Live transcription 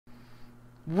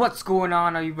What's going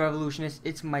on, all you revolutionists?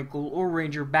 It's Michael or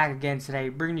Ranger back again today,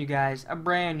 bringing you guys a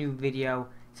brand new video.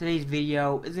 Today's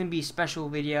video is going to be a special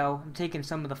video. I'm taking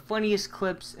some of the funniest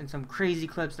clips and some crazy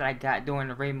clips that I got during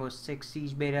the Rainbow Six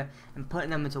Siege beta and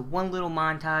putting them into one little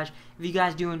montage. If you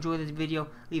guys do enjoy this video,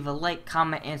 leave a like,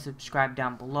 comment, and subscribe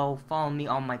down below. Follow me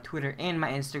on my Twitter and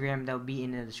my Instagram. That will be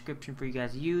in the description for you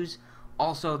guys to use.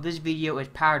 Also, this video is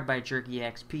powered by Jerky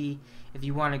XP. If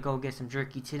you want to go get some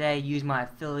jerky today, use my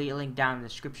affiliate link down in the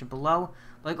description below.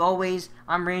 Like always,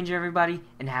 I'm Ranger, everybody,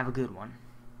 and have a good one.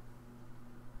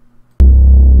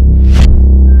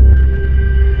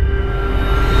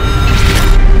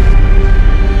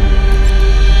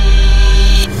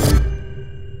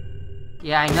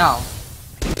 Yeah, I know.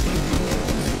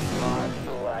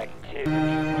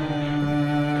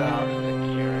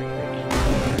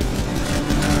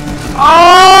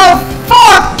 Oh,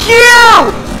 fuck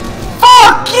you!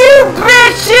 Fuck you,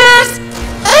 bitches!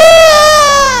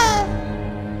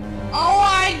 Oh,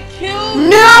 I killed you!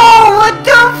 No! What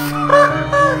the fuck?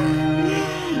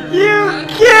 You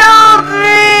killed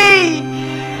me!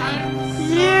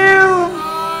 You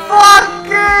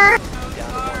fucker!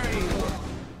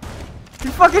 You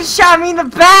fucking shot me in the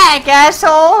back,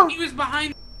 asshole! He was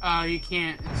behind. Oh, you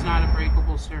can't. It's not a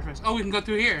breakable surface. Oh, we can go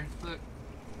through here. Look.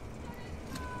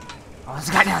 Oh, there's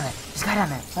a guy down there. There's a guy down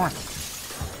there. Come on.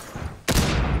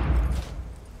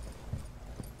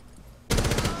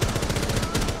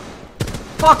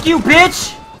 Fuck you,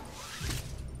 bitch!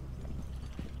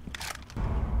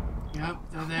 Yep,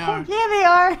 there they are. Yeah, they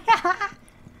are.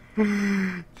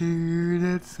 Dude,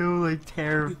 that's so like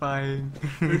terrifying.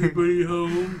 Anybody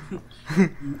home?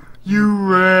 You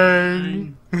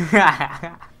ran.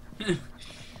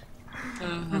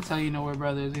 That's how you know we're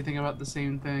brothers. We think about the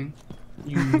same thing.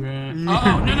 You ran.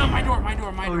 Oh, no, my door.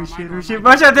 Oh shit.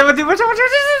 Watch out, Timothy. Watch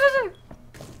out.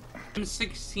 I'm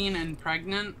 16 and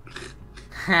pregnant.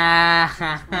 You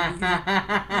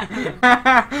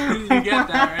get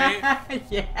that, right?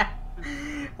 Yeah.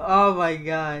 Oh my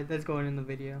god, that's going in the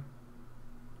video.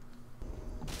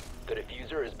 The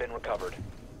diffuser has been recovered.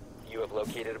 You have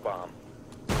located a bomb.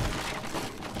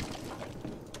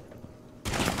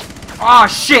 Oh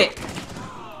shit!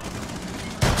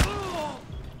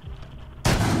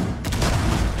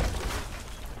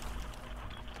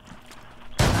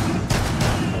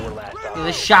 Yo,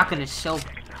 this shotgun is so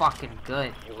fucking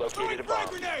good. You located a bomb.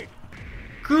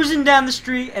 Cruising down the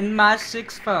street and my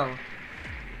 6'4".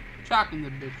 Shocking the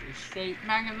bitches straight.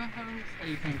 Mag in the hose. Oh,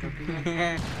 you can't go through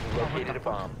that. You located a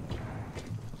bomb.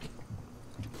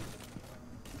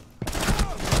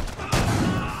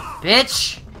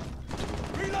 Bitch!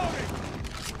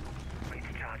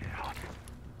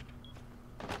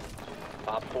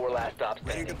 Op 4 last stop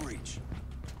standing.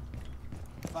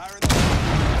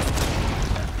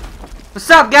 What's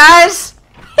up, guys?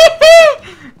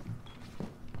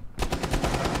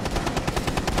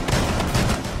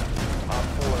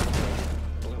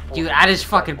 Dude, I just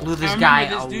fucking blew this guy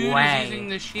this dude is away. using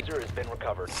the sheet. Diffuser has been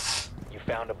recovered. You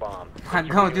found a bomb. I'm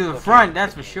going through the front,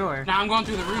 that's for sure. Now I'm going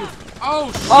through the roof.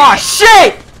 Oh shit! Oh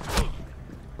shit!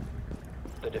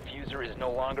 The diffuser is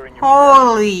no longer in your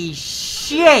Holy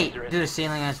shit! Do the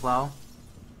ceiling as well.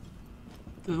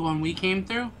 The one we came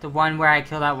through? The one where I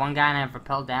killed that one guy and I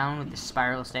rappelled down with the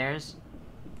spiral stairs.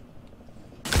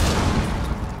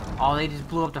 Oh, they just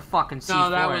blew up the fucking C4. No,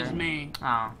 that was me.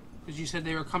 Oh. Because you said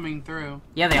they were coming through.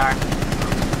 Yeah, they are.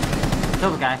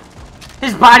 Kill the guy.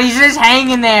 His body's just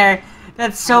hanging there.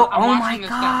 That's so. Oh my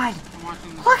god.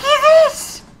 Look at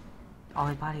this. Oh,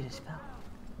 his body just fell.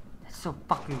 That's so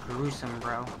fucking gruesome,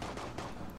 bro.